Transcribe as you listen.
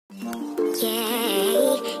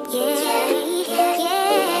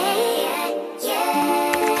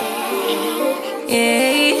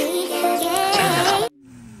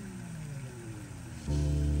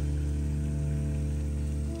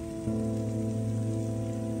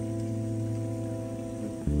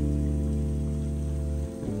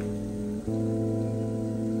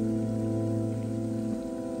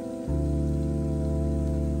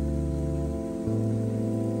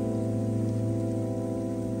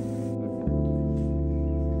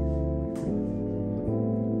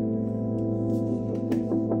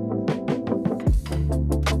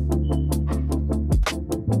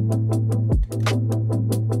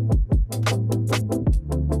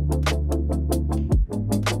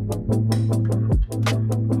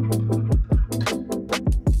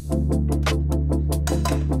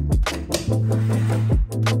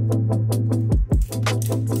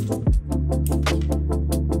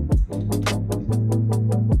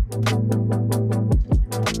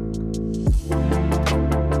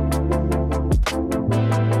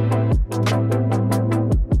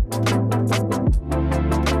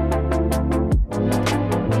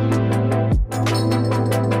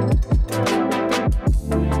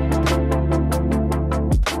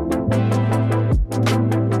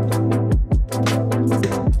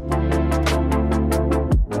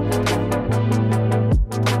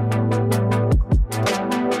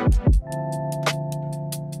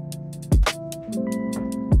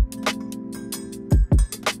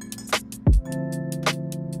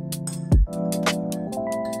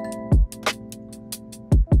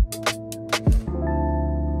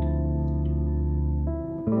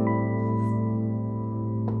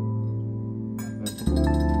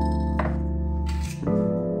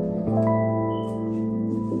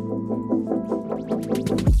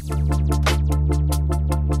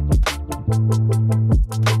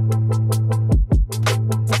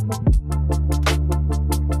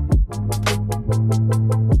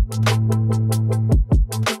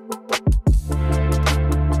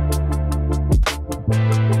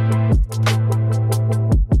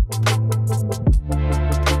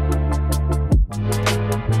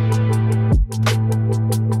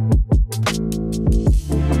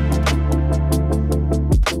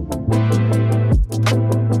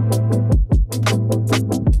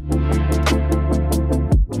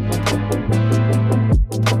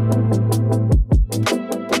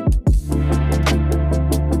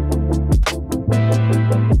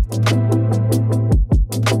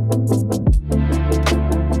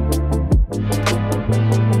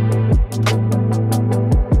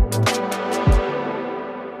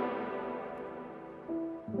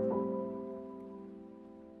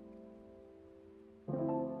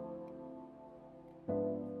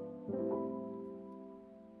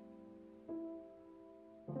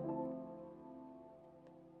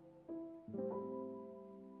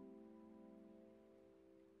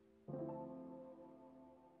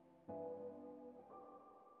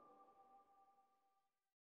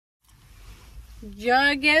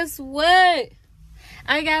Y'all, guess what?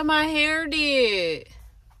 I got my hair did.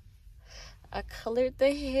 I colored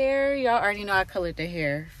the hair. Y'all already know I colored the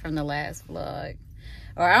hair from the last vlog.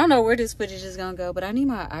 Or I don't know where this footage is gonna go, but I need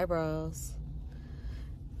my eyebrows.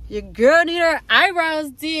 Your girl need her eyebrows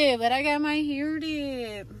did, but I got my hair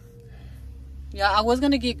did. Y'all, I was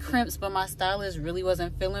gonna get crimps, but my stylist really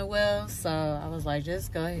wasn't feeling well. So I was like,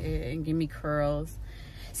 just go ahead and give me curls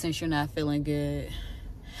since you're not feeling good.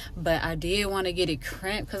 But I did want to get it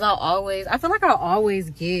crimped because I feel like I always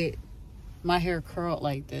get my hair curled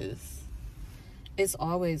like this. It's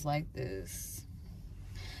always like this.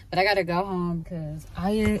 But I gotta go home because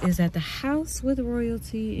Aya is at the house with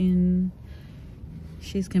royalty and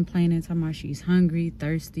she's complaining, talking about she's hungry,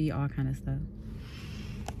 thirsty, all kind of stuff.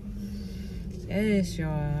 Yes,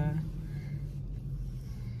 y'all.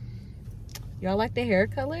 Y'all like the hair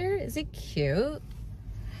color? Is it cute?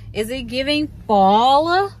 Is it giving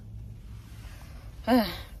fall?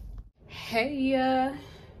 Hey,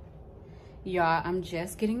 y'all, I'm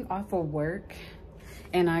just getting off of work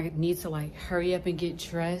and I need to like hurry up and get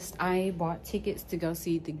dressed. I bought tickets to go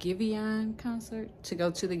see the Giveon concert, Should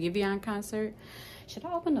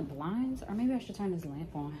I open the blinds or maybe I should turn this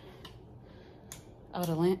lamp on? Oh,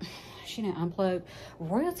 the lamp, she didn't unplug.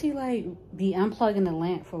 Royalty like be unplugging the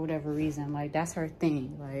lamp for whatever reason. Like that's her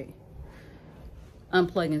thing, like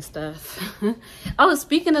unplugging stuff. Oh,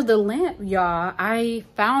 speaking of the lamp, y'all, I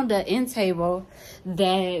found an end table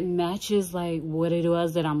that matches like what it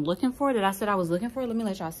was that I'm looking for, that I said I was looking for. Let me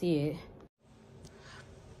let y'all see it.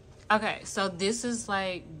 Okay, so this is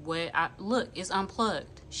like what I look, it's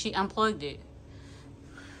unplugged. She unplugged it.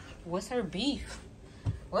 What's her beef?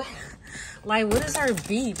 What? Like, what is her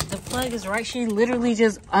beef? The plug is right. She literally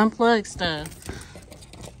just unplugged stuff.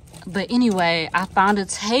 But anyway, I found a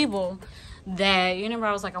table that, you remember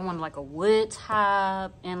I was like, I wanted like a wood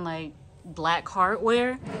top and like black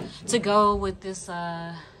hardware to go with this,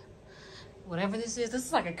 whatever this is. This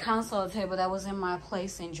is like a console table that was in my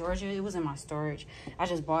place in Georgia. It was in my storage. I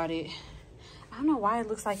just bought it. I don't know why it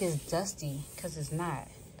looks like it's dusty, because it's not.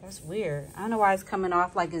 That's weird. I don't know why it's coming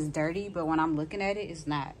off like it's dirty, but when I'm looking at it, it's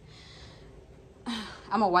not.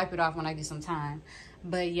 I'm gonna wipe it off when I get some time.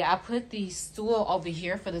 But yeah, I put the stool over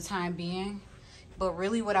here for the time being. But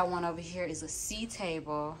really what I want over here is a C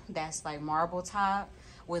table that's like marble top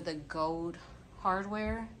with a gold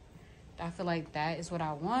hardware. I feel like that is what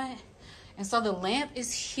I want. And so the lamp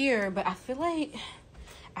is here, but I feel like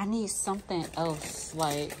I need something else.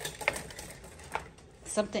 Like,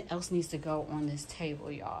 something else needs to go on this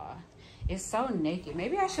table, y'all. It's so naked.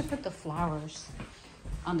 Maybe I should put the flowers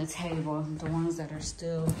on the table, the ones that are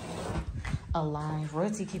still alive.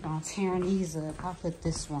 Royalty keep on tearing these up. I'll put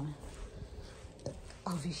this one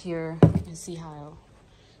over here and see how,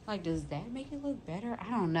 like, does that make it look better? I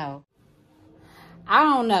don't know. I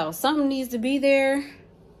don't know. Something needs to be there.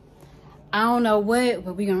 I don't know what,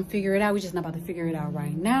 but we're gonna figure it out. We're just not about to figure it out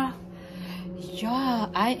right now.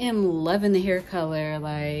 Y'all, I am loving the hair color.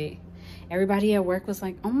 Like, everybody at work was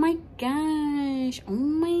like, oh my gosh,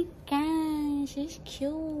 it's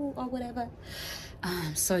cute or whatever.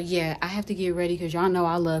 So yeah, I have to get ready because y'all know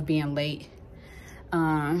I love being late.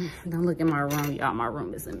 Don't look at my room, y'all. My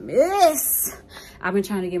room is a mess. I've been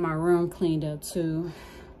trying to get my room cleaned up too.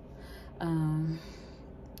 Oh my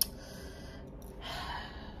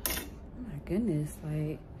goodness,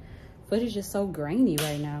 like, footage is so grainy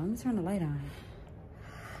right now. Let me turn the light on.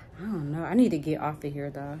 I don't know. I need to get off of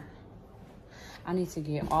here though. I need to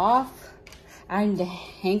get off. I need to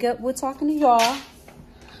hang up with talking to y'all.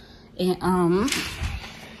 And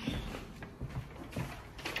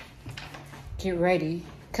get ready.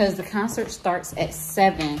 Cause the concert starts at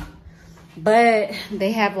 7. But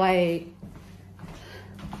they have like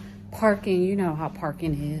parking. You know how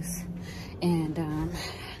parking is. And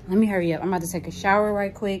let me hurry up. I'm about to take a shower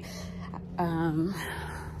right quick.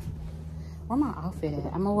 Where my outfit at?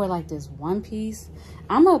 I'm gonna wear like this one piece.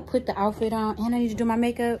 I'm gonna put the outfit on and I need to do my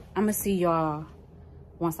makeup. I'm gonna see y'all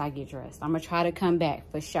once I get dressed. I'm gonna try to come back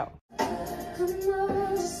for sure.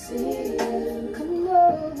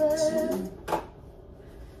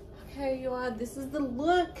 Okay, y'all, this is the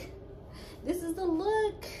look. This is the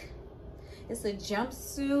look. It's a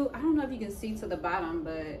jumpsuit. I don't know if you can see to the bottom,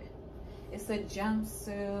 but it's a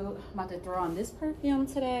jumpsuit. I'm about to throw on this perfume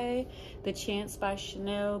today, the Chance by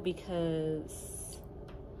Chanel, because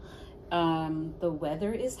the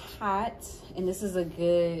weather is hot and this is a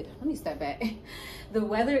good, let me step back. The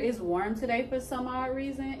weather is warm today for some odd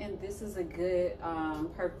reason, and this is a good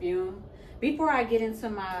perfume. Before I get into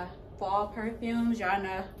my fall perfumes, y'all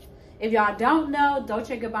know, if y'all don't know,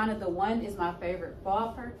 Dolce & Gabbana The One is my favorite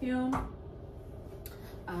fall perfume.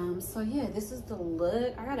 So yeah, this is the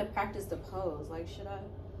look. I gotta practice the pose. Like,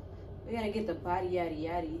 we gotta get the body yaddy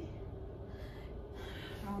yaddy.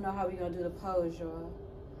 I don't know how we gonna do the pose, y'all.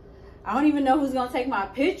 I don't even know who's gonna take my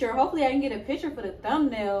picture. Hopefully I can get a picture for the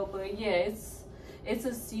thumbnail, but yeah, it's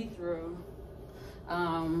a see-through.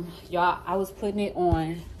 Y'all, I was putting it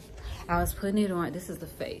on. This is the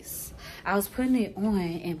face. I was putting it on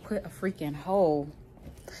and put a freaking hole.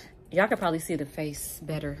 Y'all could probably see the face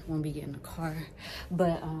better when we get in the car.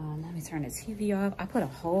 But let me turn the TV off. I put a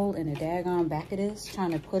hole in the daggone back of this,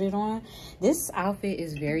 trying to put it on. This outfit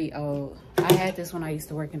is very old. I had this when I used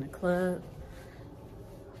to work in the club.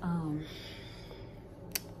 Can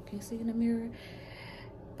you see in the mirror?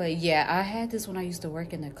 But yeah, I had this when I used to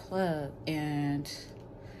work in the club. And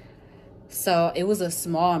so it was a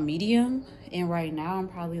small medium. And right now I'm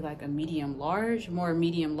probably like a medium large, more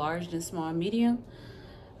medium large than small medium.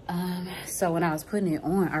 So when I was putting it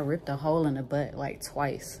on, I ripped a hole in the butt like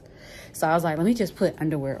twice. So I was like, let me just put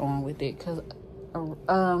underwear on with it, because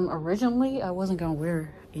originally I wasn't gonna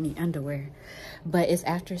wear any underwear, but it's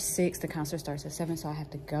after 6, the concert starts at 7, so I have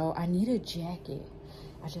to go. I need a jacket.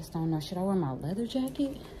 I just don't know. Should I wear my leather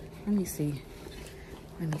jacket? Let me see.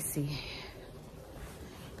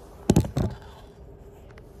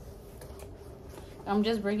 I'm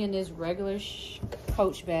just bringing this regular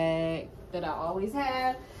Coach bag that I always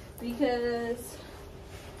have, because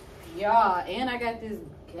y'all, and I got this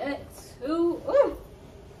gut too. Ooh.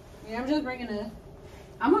 Yeah, I'm gonna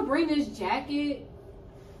bring this jacket,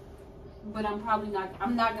 but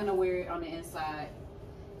I'm not gonna wear it on the inside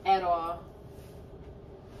at all.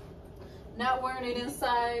 Not wearing it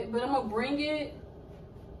inside, but I'm gonna bring it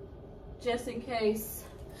just in case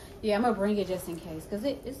Yeah, I'm gonna bring it just in case, because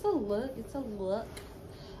it's a look. It's a look.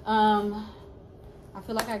 I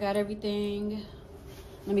feel like I got everything.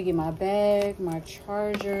 Let me get my bag, my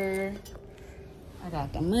charger. I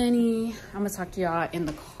got the money. I'm gonna talk to y'all in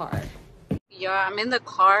the car. Y'all, I'm in the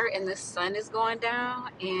car and the sun is going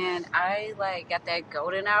down, and I like got that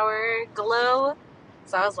golden hour glow.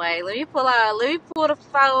 So I was like, let me pull the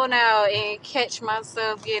phone out and catch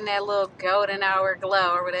myself getting that little golden hour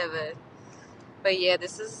glow or whatever. But yeah,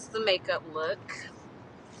 this is the makeup look.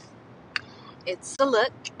 It's the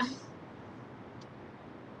look.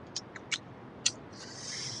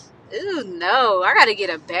 Ooh, no, I gotta get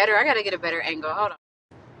a better angle. Hold on.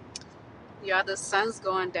 Y'all, the sun's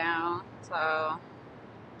going down, so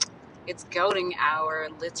it's golden hour,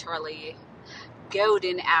 literally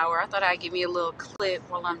golden hour. I thought I'd give me a little clip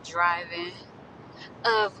while I'm driving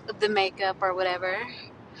of the makeup or whatever.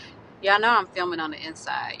 Y'all know I'm filming on the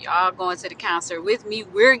inside. Y'all going to the concert with me.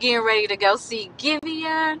 We're getting ready to go see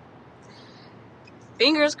Giveon.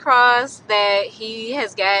 Fingers crossed that he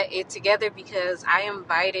has got it together, because I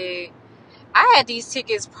had these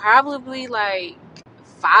tickets probably like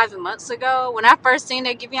 5 months ago. When I first seen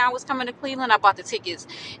that Giveon was coming to Cleveland, I bought the tickets,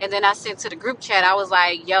 and then I sent to the group chat. I was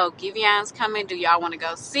like, yo, Giveon's coming, do y'all want to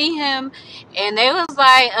go see him? And they was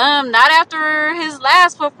like, not after his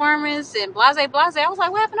last performance, and blase. I was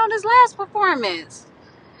like, what happened on his last performance?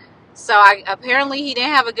 So apparently he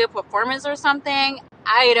didn't have a good performance or something.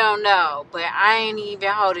 I don't know, but I ain't even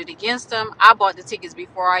hold it against him. I bought the tickets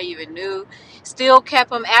before I even knew. Still kept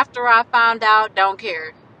them after I found out. Don't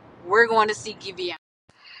care. We're going to see Giveon.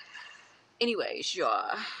 Anyways,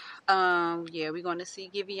 y'all. Yeah, we're going to see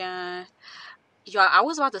Giveon. Y'all, I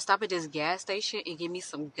was about to stop at this gas station and get me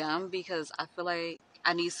some gum, because I feel like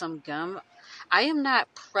I need some gum. I am not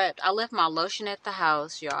prepped. I left my lotion at the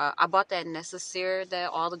house, y'all. I bought that necessaire that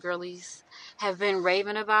all the girlies have been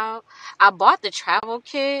raving about. I bought the travel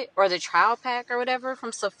kit or the trial pack or whatever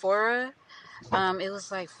from Sephora. It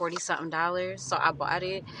was like $40-something, so I bought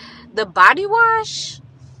it. The body wash,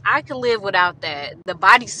 I could live without that. The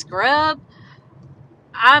body scrub,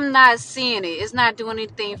 I'm not seeing it. It's not doing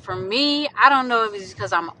anything for me. I don't know if it's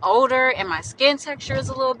because I'm older and my skin texture is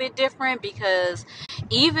a little bit different, because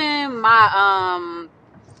even my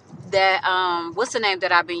what's the name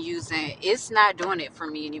that I've been using, it's not doing it for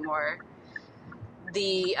me anymore.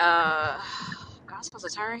 The I'm supposed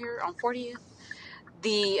to turn here on 40th.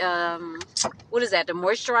 The what is that, the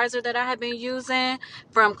moisturizer that I have been using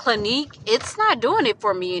from Clinique, it's not doing it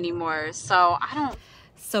for me anymore.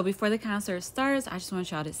 So before the concert starts, I just want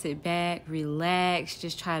y'all to sit back, relax,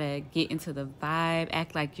 just try to get into the vibe,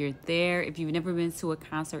 act like you're there. If you've never been to a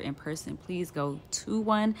concert in person, please go to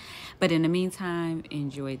one. But in the meantime,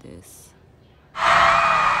 enjoy this.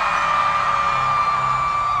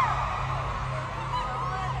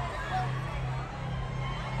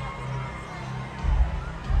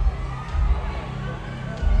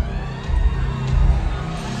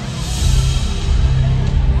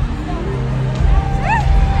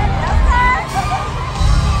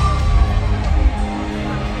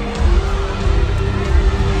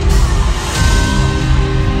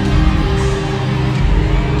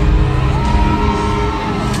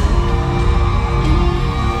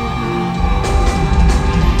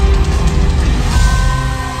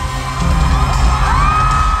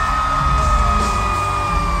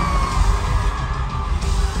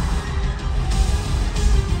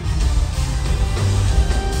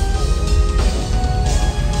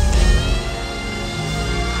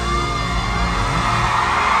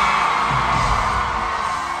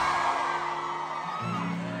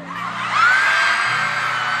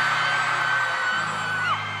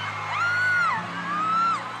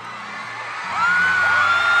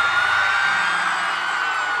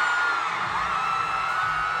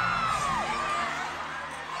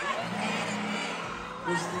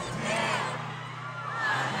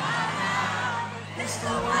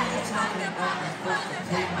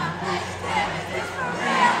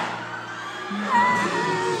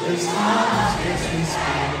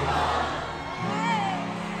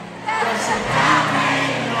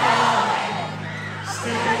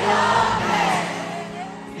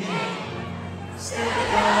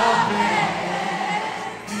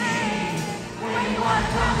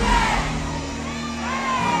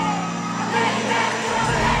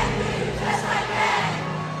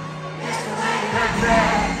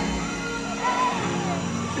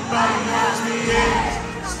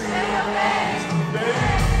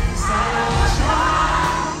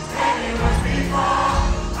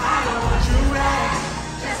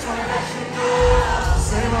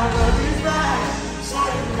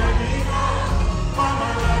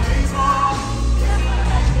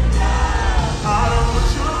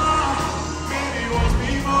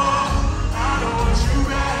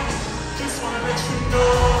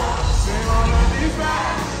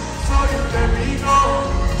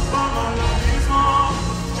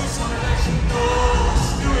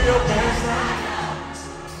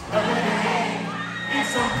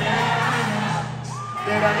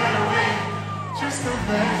 but I gotta wait. Just come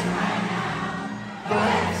back to me. Go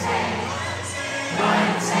ahead and say it. Go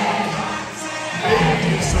ahead and say it.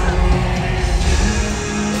 Baby, it's okay.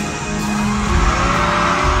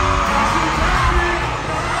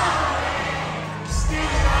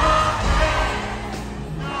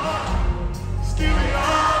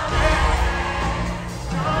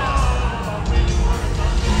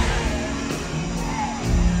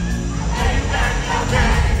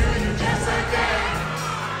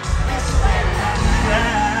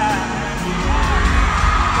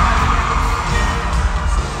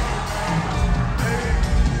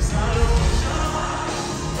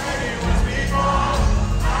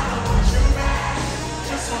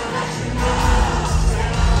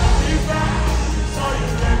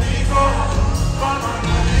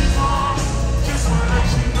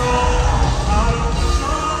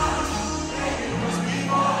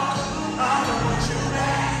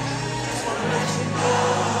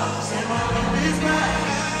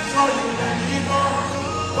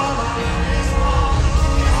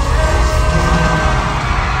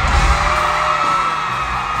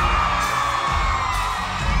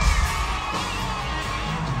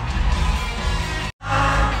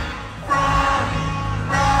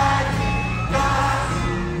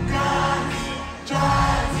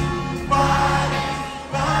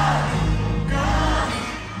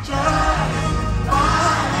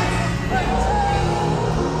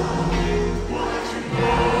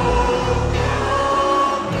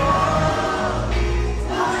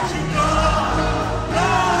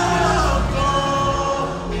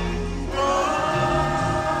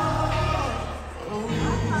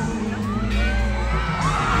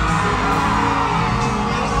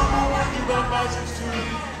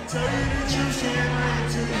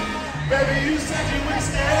 Baby, you said you were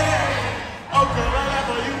scared. Oh, girl, I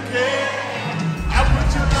love how you care. I put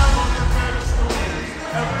your love on the pedestal.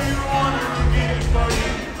 Whatever you want, I can get it for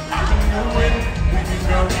you. I can do it when you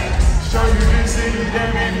go. Show you the city that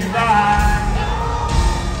made me ride.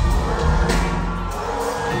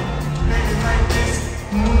 Make it like this.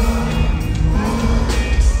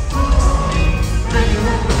 Make it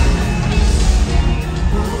like this.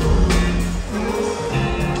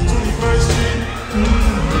 21st Street.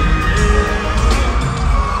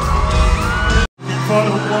 For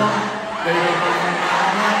the one, they don't know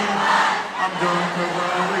I'm doing the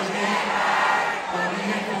world with me. Only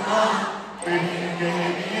in the love, baby, you can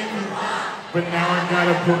hit me in me. But now I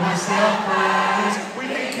gotta put myself first. We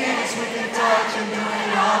can kiss, we can touch and do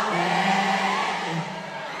it all thing.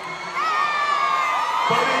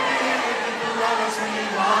 But in the end, we think the love is when you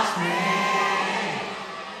lost me.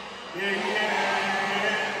 Yeah, yeah.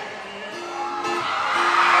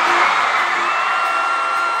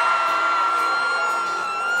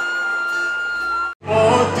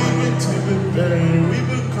 We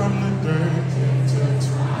become the dirt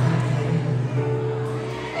intertwined.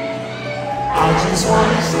 I just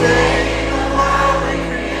wanna stay in the world we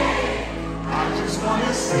create. I just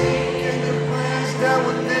wanna sink in the plans that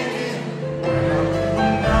we're making.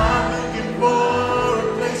 I'm not looking for a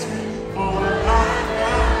replacement for what I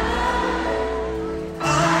got. I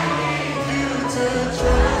need you to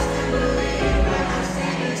trust and believe when I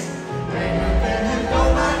say this. Ain't nothing and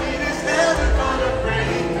nobody is ever gonna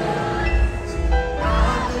break us.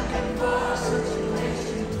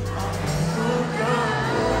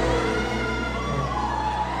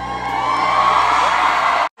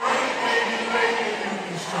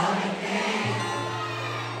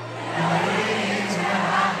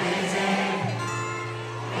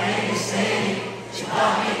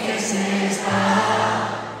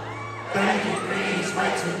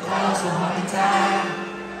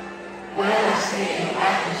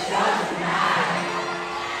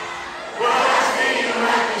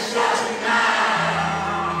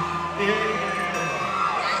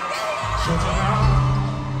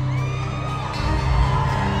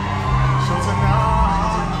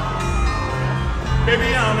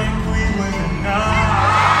 Baby, I'm in Cleveland tonight.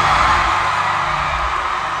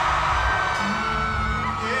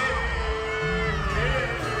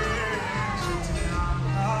 Show tonight.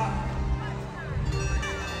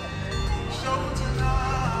 Show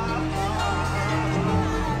tonight.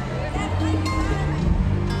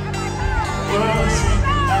 Well, see,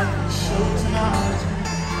 I can show tonight.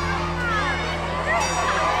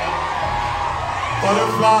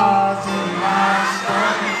 Butterflies in my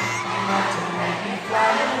stomach. To make me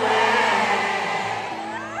fly away.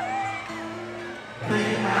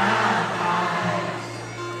 Pretty brown eyes,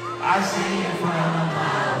 I see you from a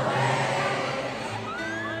mile away.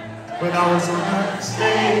 But I was on the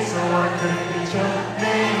stage, so I couldn't get your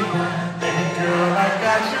name. But baby girl, I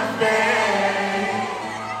got your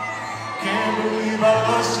face. I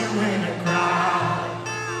lost you in the crowd.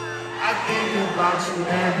 I think about you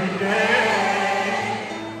every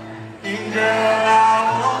day. And girl,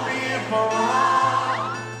 I won't be here for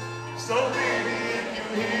long. So baby, if you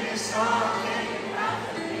hear this song,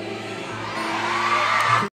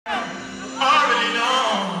 already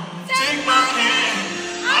know. Take my hand,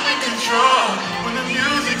 I'm in control. When the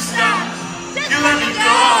music stops, you let me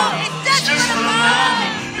go. It's just for the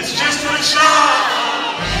moment, it's just for the show.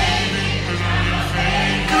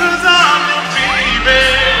 Cause I'm your baby.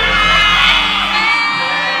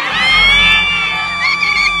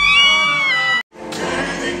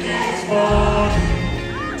 Everything is for me.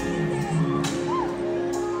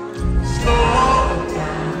 Slow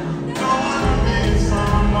down, don't wanna miss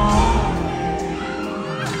some more.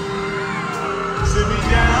 Sit me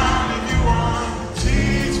down if you want,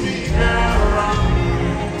 teach me, girl,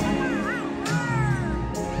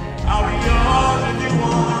 I'll be yours if you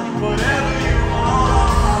want, whatever you want.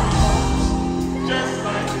 Just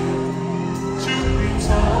like you, truth be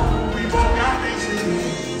told, we both got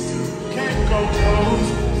issues. Can't go close,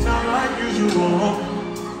 sound like usual,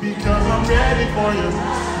 because I'm ready for you.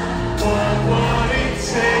 For what it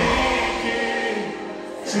takes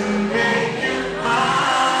to make you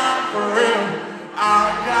mine for real. I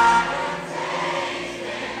got a taste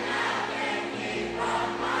and I can't keep on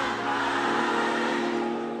my mind.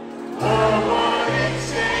 For what it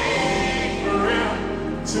takes for real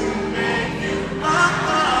to make you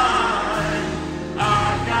mine. I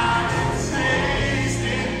got a taste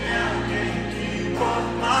and I can't keep on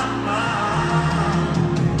my mind.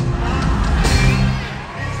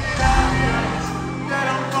 Is it obvious that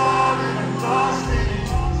I'm falling and lost in it?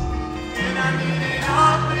 And I need it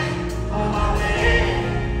all on my way.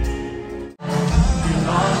 You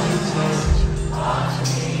lost your touch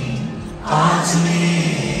onto me.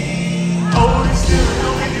 Oh, it's still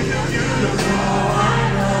don't make you feel beautiful. I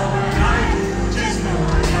know what I do, just know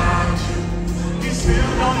I got you. You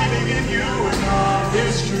still don't even give you enough.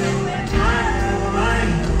 It's true. I know.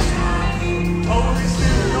 Oh, it's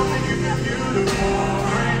still don't make you feel beautiful.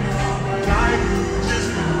 I know what I do, just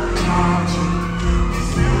know I got you. You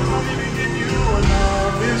still don't even give you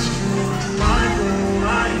enough. It's true. I know.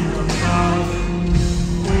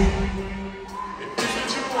 If this what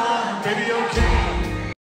you want, baby, okay.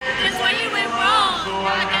 Just where you went wrong.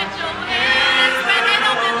 I got your hands spreading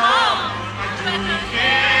on the lawn. Spread your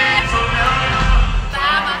hands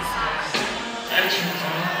by my side. Let you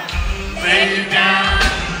down, lay you down,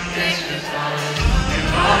 let you down. You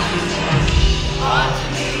lost your touch onto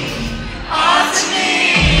me.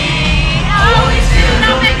 Oh, it still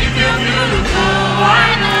don't make you feel beautiful.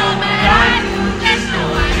 I know, but I do, just know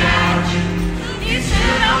I got you. You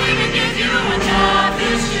still don't even give you enough.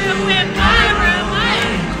 It's true in my room.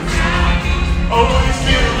 Oh, it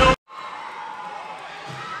still don't.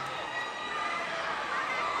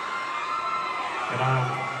 And I am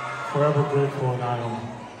forever grateful, and I am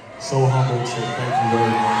so humbled, so thank you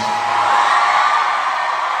very much.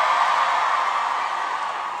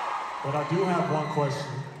 But I do have one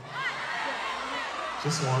question.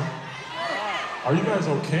 Just one. Are you guys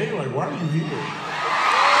okay? Like, why are you here?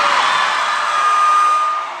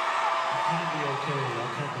 I can't be okay. I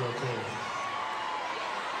can't be okay.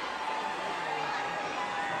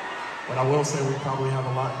 But I will say we probably have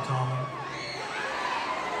a lot in common.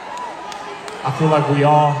 I feel like we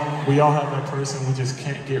all have that person we just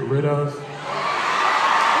can't get rid of.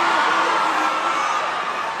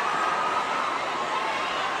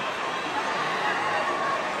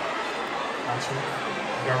 Not you?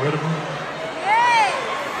 You got rid of him?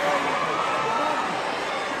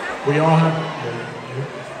 We all have, you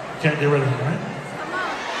can't get rid of him, right?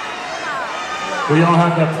 We all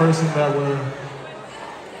have that person that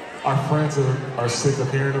our friends are sick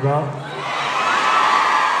of hearing about.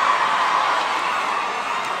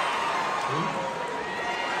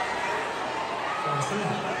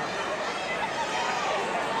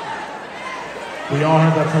 We all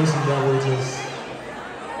have that person that we're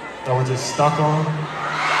just stuck on.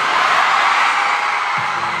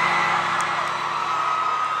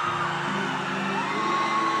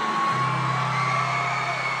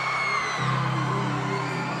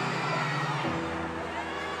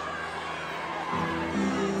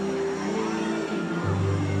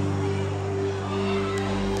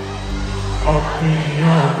 Up in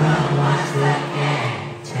your ground, once again,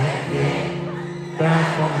 take it back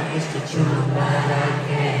from the institute that I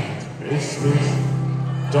can't resist.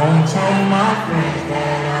 Don't tell my friends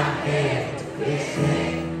that I'm here to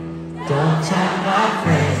visit. Don't tell my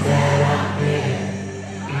friends that I'm here.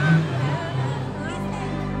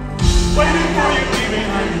 Waiting for you, leaving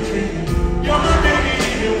how you treat me. You're my baby,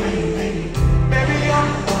 even when you leave me. Baby,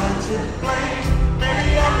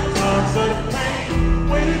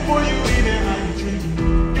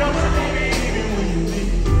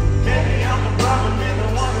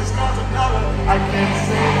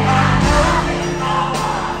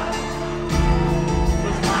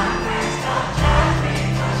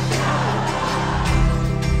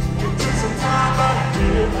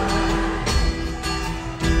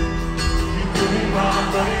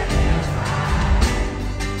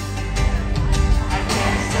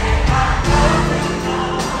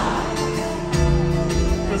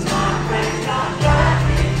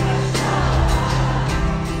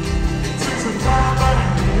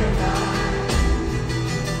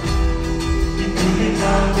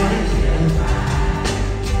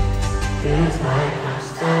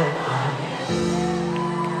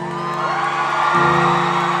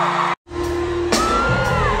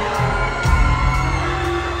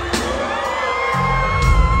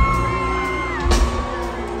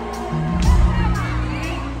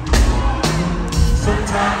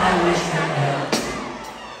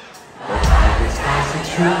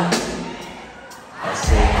 true. I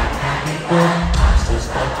say I'm happy, but I'm still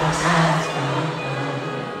stuck inside.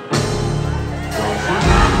 Don't you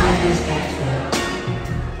know that it's not true?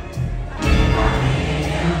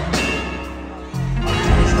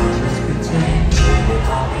 Let's not just pretend we're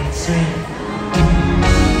all insane.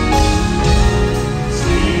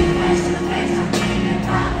 See you face to face, I'm thinking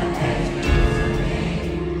about the days we used to be.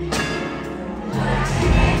 What can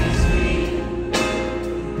make you sweet?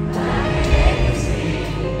 What can make you see?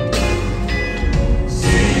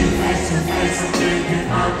 See you face to face, I'm thinking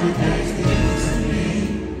about the days we used to be.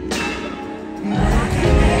 What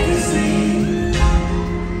can make you see?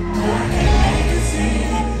 What can make you see?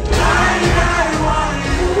 I want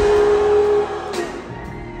you.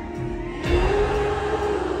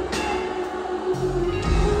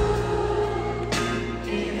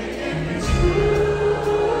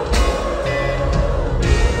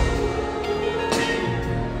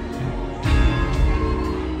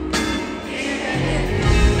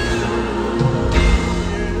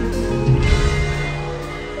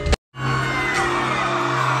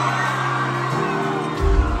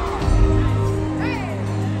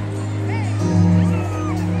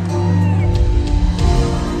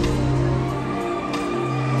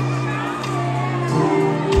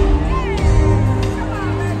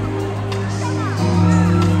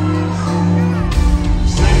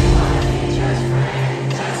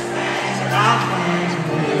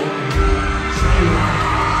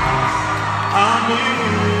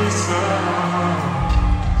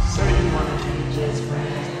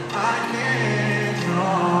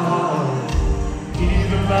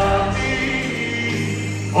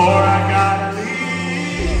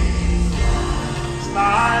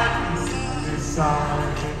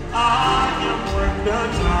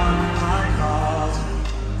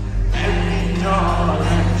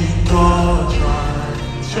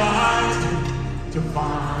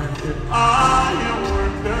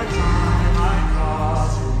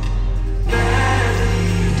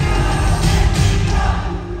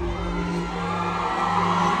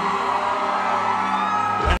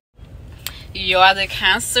 Y'all, the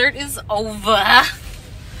concert is over.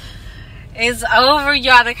 It's over,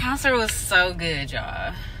 y'all. The concert was so good,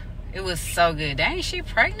 y'all. It was so good. Dang, she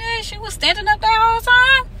pregnant? She was standing up that whole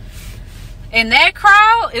time? In that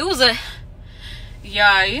crowd? It was a...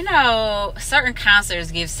 Y'all, you know, certain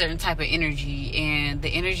concerts give certain type of energy, and the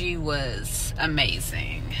energy was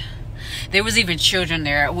amazing. There was even children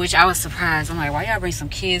there, which I was surprised. I'm like, why y'all bring some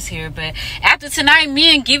kids here? But after tonight,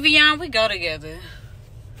 me and Giveon, we go together.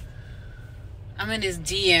 I'm in his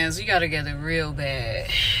DMs. We got together real bad.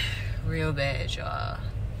 Real bad, y'all.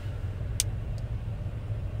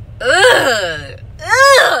 Ugh.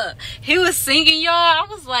 Ugh. He was singing, y'all. I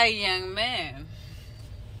was like, young man.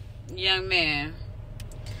 Young man.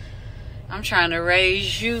 I'm trying to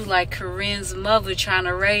raise you like Corinne's mother trying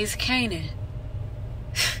to raise Canaan.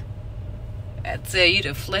 I tell you,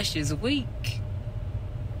 the flesh is weak.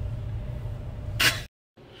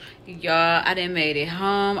 Y'all, I done made it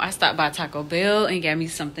home. I stopped by Taco Bell and got me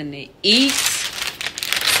something to eat.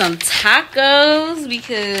 Some tacos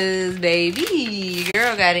because, baby, your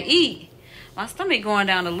girl gotta eat. My stomach going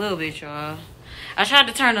down a little bit, y'all. I tried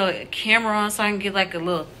to turn the camera on so I can get like a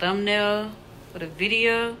little thumbnail for the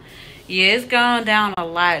video. Yeah, it's gone down a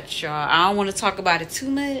lot, y'all. I don't want to talk about it too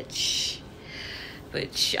much.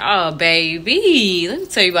 But y'all, baby, let me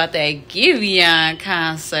tell you about that Giveon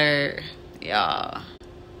concert, y'all.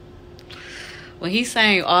 When he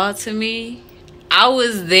sang All To Me, I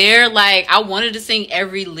was there. Like, I wanted to sing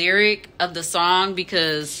every lyric of the song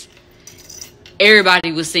because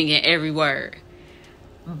everybody was singing every word.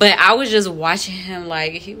 But I was just watching him,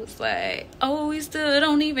 like, he was like, oh, we still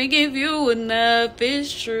don't even give you enough,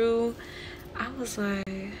 it's true. I was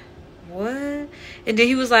like, what? And then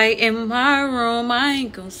he was like, in my room, I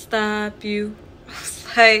ain't gonna stop you. I was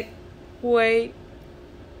like, wait.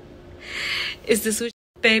 Is this what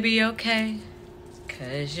you, baby, okay?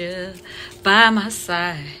 Cause you're by my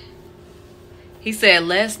side. He said,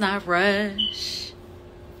 let's not rush.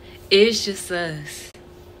 It's just us.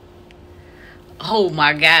 Oh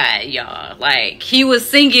my God, y'all. Like, he was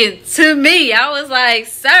singing to me. I was like,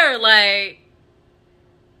 sir, like,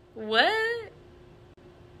 what?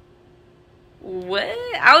 What?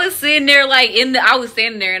 I was sitting there like I was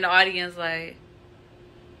standing there in the audience like,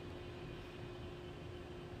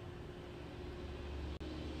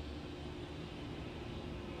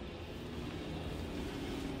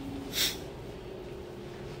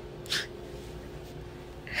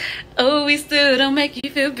 oh, we still don't make you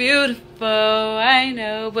feel beautiful. I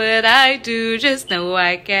know, but I do. Just know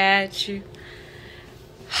I got you.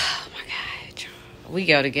 Oh my God. We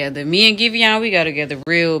go together. Me and Giveon, we go together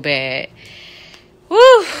real bad. Woo!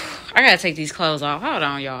 I gotta take these clothes off. Hold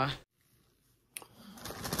on, y'all.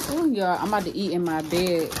 Oh, y'all, I'm about to eat in my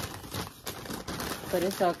bed. But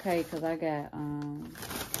it's okay, because I got, I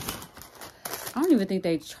don't even think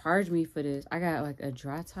they charge me for this. I got, like, a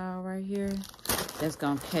dry towel right here that's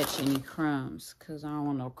gonna catch any crumbs, because I don't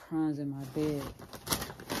want no crumbs in my bed.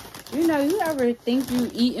 You know, you ever think you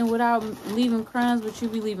eating without leaving crumbs, but you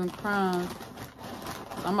be leaving crumbs.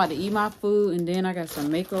 I'm about to eat my food, and then I got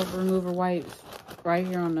some makeup remover wipes right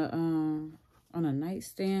here on the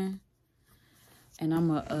nightstand. And I'm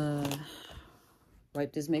gonna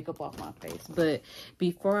wipe this makeup off my face. But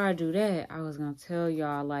before I do that, I was gonna tell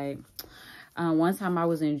y'all, like, one time I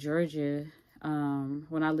was in Georgia,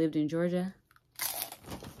 when I lived in Georgia.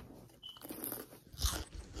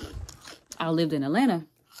 I lived in Atlanta.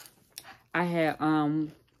 I had,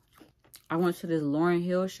 I went to this Lauryn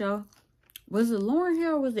Hill show. Was it Lauryn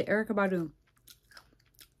Hill or was it Erykah Badu?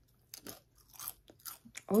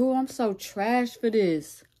 Oh, I'm so trash for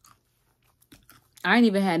this. I ain't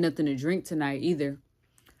even had nothing to drink tonight either.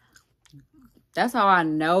 That's how I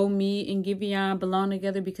know me and Giveon belong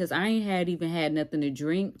together, because I ain't even had nothing to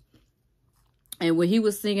drink. And when he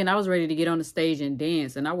was singing, I was ready to get on the stage and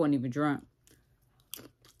dance, and I wasn't even drunk.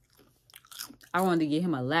 I wanted to get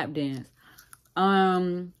him a lap dance.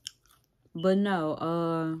 But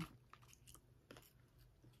no,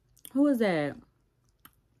 who is that?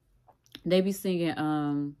 They be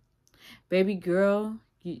singing, Baby Girl,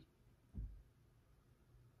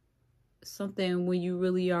 something when you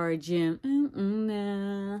really are a gem.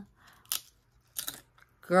 Nah.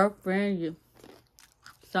 Girlfriend, you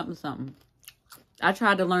something. I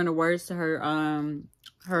tried to learn the words to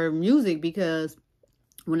her music, because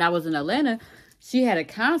when I was in Atlanta, she had a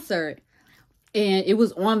concert and it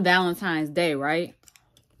was on Valentine's Day, right?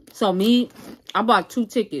 So I bought 2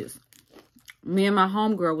 tickets. Me and my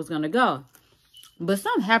homegirl was gonna go, but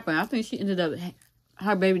something happened. I think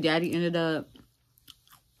her baby daddy ended up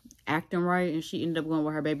acting right, and she ended up going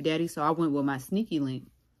with her baby daddy. So I went with my sneaky link.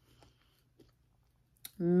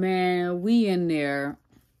 Man, we in there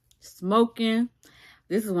smoking.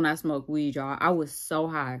 This is when I smoked weed, y'all. I was so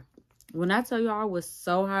high. When I tell y'all I was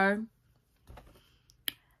so high.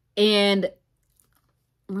 And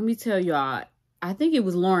let me tell y'all, I think it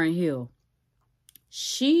was Lauryn Hill.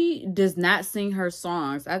 She does not sing her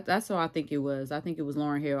songs. That's what I think it was. I think it was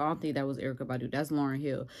Lauryn Hill. I don't think that was Erykah Badu. That's Lauryn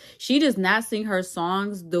Hill. She does not sing her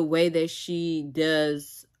songs the way that she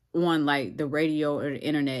does on, like, the radio or the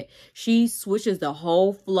internet. She switches the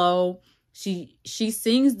whole flow. She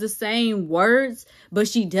sings the same words, but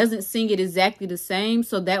she doesn't sing it exactly the same,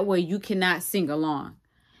 so that way you cannot sing along.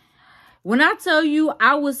 When I tell you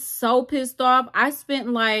I was so pissed off, I spent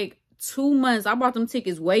like 2 months. I bought them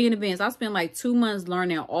tickets way in advance. I spent like 2 months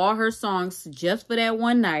learning all her songs just for that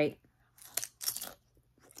one night.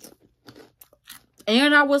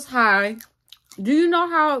 And I was high. Do you know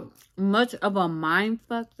how much of a mind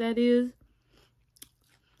fuck that is?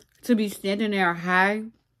 To be standing there high,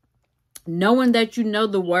 knowing that you know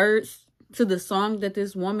the words to the song that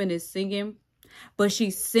this woman is singing, but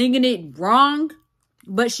she's singing it wrong,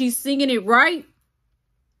 but she's singing it right.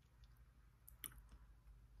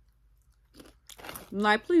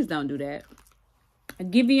 Like, please don't do that.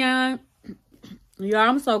 Giveon, y'all,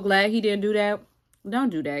 I'm so glad he didn't do that. Don't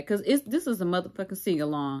do that, because this is a motherfucking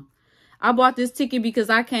sing-along. I bought this ticket because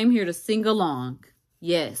I came here to sing along.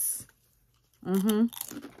 Yes.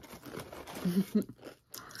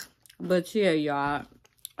 But yeah, y'all.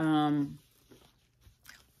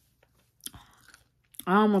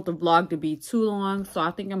 I don't want the vlog to be too long, so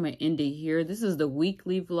I think I'm going to end it here. This is the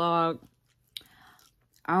weekly vlog.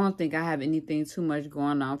 I don't think I have anything too much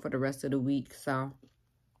going on for the rest of the week, so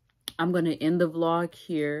I'm going to end the vlog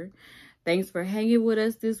here. Thanks for hanging with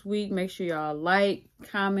us this week. Make sure y'all like,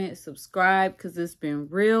 comment, subscribe, because it's been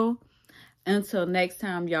real. Until next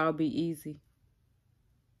time, y'all be easy.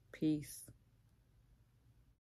 Peace.